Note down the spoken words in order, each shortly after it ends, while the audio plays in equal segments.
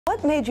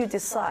What made you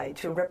decide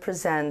to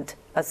represent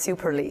a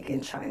Super League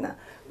in China,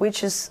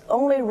 which is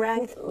only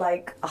ranked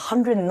like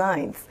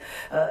 109th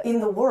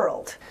in the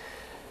world?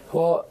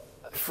 Well,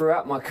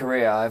 throughout my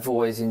career, I've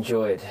always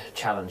enjoyed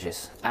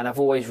challenges, and I've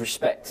always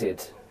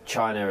respected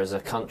China as a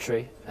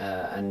country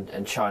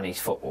and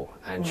Chinese football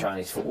and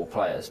Chinese football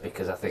players,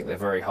 because I think they're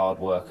very hard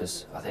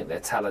workers. I think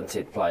they're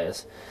talented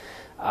players.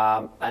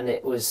 And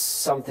it was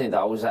something that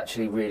I was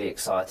actually really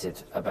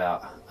excited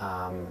about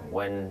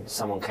when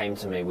someone came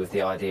to me with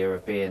the idea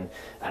of being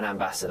an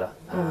ambassador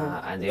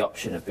and the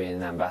option of being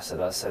an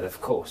ambassador. I said,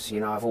 of course, you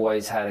know, I've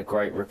always had a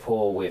great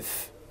rapport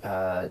with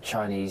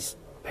Chinese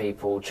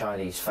people,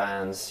 Chinese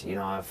fans. You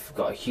know, I've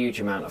got a huge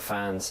amount of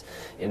fans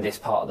in this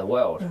part of the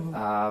world,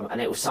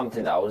 and it was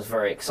something that I was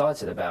very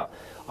excited about.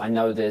 I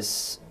know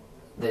there's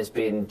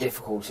been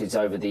difficulties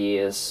over the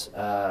years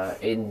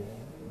in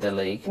the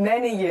league.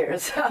 Many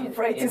years, I'm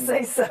afraid to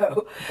say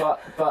so.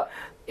 But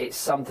it's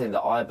something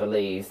that I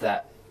believe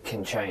that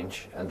can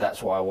change, and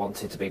that's why I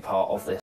wanted to be part of this.